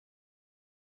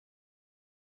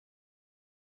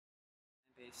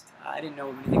I didn't know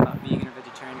anything about vegan or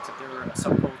vegetarian except they were a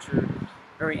subculture,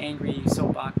 very angry,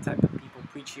 soapbox type of people,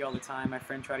 preachy all the time. My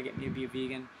friend tried to get me to be a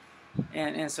vegan,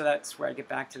 and so that's where I get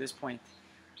back to this point.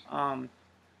 Um,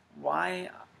 why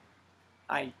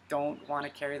I don't want to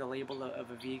carry the label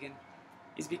of a vegan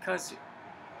is because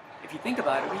if you think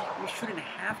about it, we shouldn't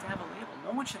have to have a label.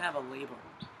 No one should have a label.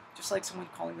 Just like someone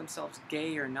calling themselves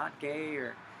gay or not gay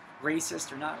or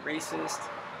racist or not racist.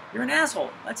 You're an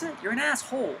asshole. That's it. You're an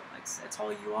asshole. That's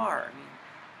all you are. I mean,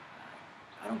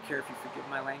 I don't care if you forgive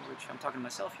my language. I'm talking to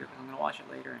myself here because I'm going to watch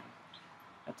it later and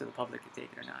up to the public to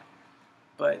take it or not.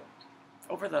 But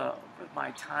over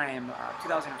my time,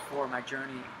 2004, my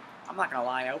journey, I'm not going to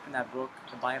lie, I opened that book,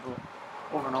 the Bible,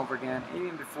 over and over again,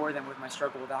 even before then with my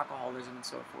struggle with alcoholism and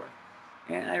so forth.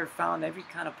 And I found every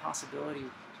kind of possibility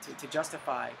to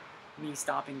justify me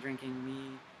stopping drinking,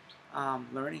 me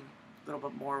learning a little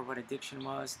bit more of what addiction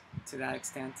was to that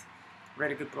extent.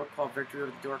 Read a good book called Victory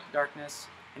Over the Darkness,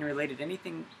 and related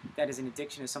anything that is an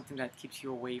addiction is something that keeps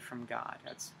you away from God.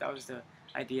 That was the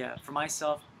idea. For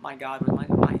myself, my God was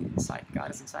my inside. God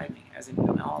is inside me, as in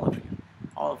all of you,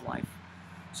 all of life.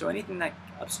 So anything that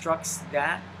obstructs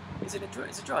that is a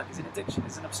drug, is an addiction,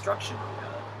 is an obstruction,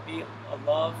 be it a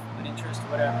love, an interest,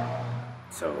 whatever.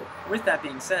 So with that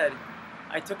being said,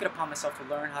 I took it upon myself to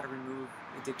learn how to remove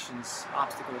addictions,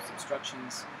 obstacles,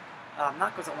 obstructions.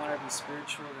 Not because I want to be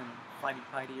spiritual and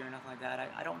fighty-fighty or nothing like that.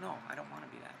 I don't know. I don't want to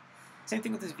be that. Same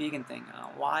thing with this vegan thing.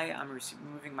 Why I'm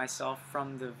removing myself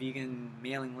from the vegan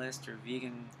mailing list or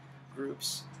vegan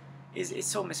groups is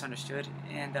so misunderstood.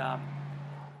 And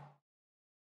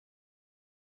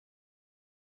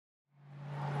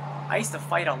I used to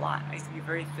fight a lot. I used to be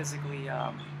very physically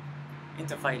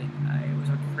into fighting. It was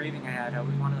a craving I had. I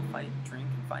always wanted to fight, drink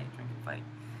and fight, drink and fight.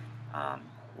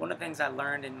 One of the things I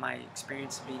learned in my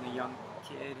experience of being a young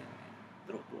kid and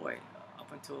little boy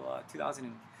up until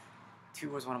 2002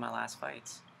 was one of my last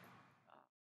fights.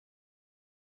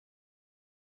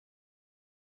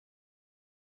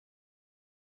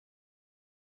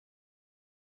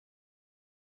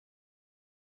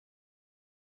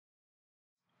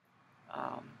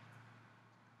 Um,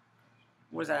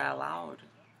 was I allowed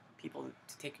people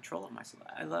to take control of myself?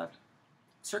 I love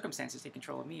circumstances take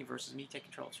control of me versus me take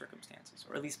control of circumstances,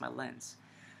 or at least my lens.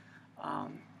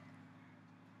 Um,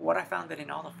 what I found that in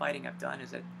all the fighting I've done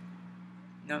is that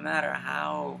no matter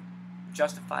how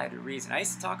justified a reason, I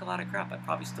used to talk a lot of crap, I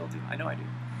probably still do, I know I do,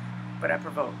 but I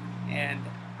provoke, and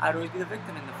I'd always be the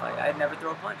victim in the fight. I'd never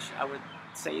throw a punch. I would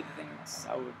say the things,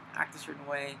 I would act a certain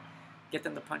way, get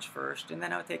them to punch first, and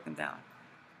then I would take them down.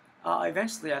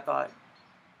 Eventually I thought,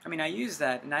 I used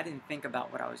that and I didn't think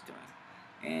about what I was doing.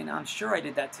 And I'm sure I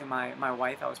did that to my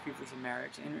wife. I was previously in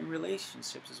marriage and in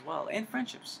relationships as well, and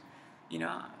friendships. You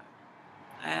know,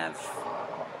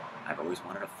 I've always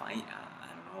wanted to fight.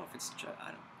 I don't know if it's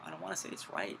I don't want to say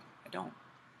it's right. I don't.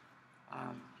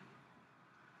 Um,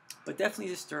 but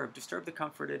definitely disturb the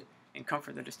comforted and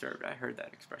comfort the disturbed. I heard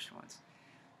that expression once.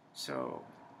 So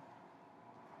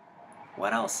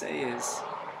what I'll say is,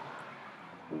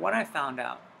 what I found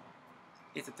out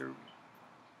is that the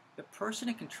person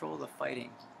in control of the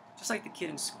fighting, just like the kid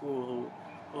in school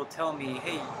who will tell me,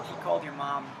 hey, he called your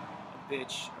mom a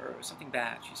bitch or something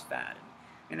bad, she's fat.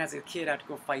 And as a kid, I had to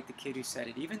go fight the kid who said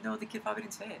it, even though the kid probably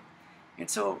didn't say it. And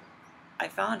so I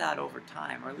found out over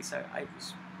time, or at least I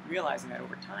was realizing that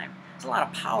over time, there's a lot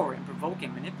of power in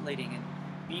provoking, manipulating, and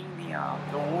being the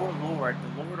warlord,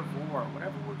 the lord of war,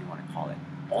 whatever word you want to call it,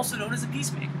 also known as a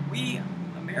peacemaker. We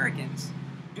Americans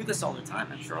do this all the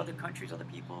time. I'm sure other countries, other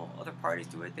people, other parties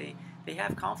do it. They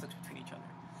have conflicts between each other.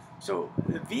 So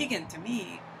the vegan, to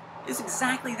me, is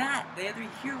exactly that. They're the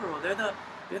hero. They're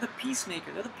the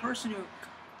peacemaker. They're the person who,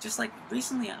 just like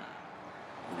recently, I'm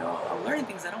learning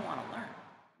things I don't want to learn.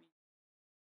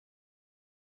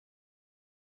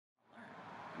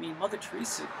 Mother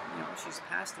Teresa, she's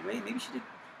passed away. Maybe she did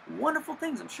wonderful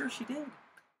things. I'm sure she did.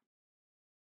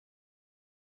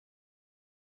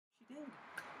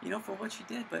 For what she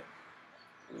did. But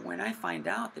when I find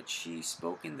out that she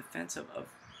spoke in defense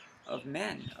of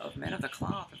men of the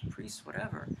cloth, of priests,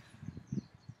 whatever,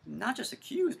 not just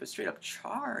accused, but straight up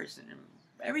charged and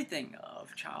everything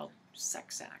of child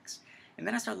sex acts. And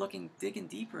then I started digging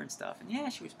deeper and stuff. And yeah,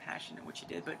 she was passionate in what she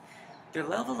did, but their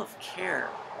level of care,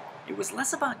 it was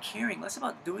less about caring, less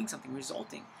about doing something,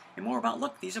 resulting, and more about,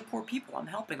 look, these are poor people. I'm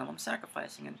helping them. I'm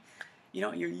sacrificing. And,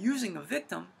 you're using a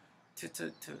victim to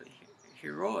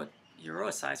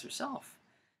heroicize yourself.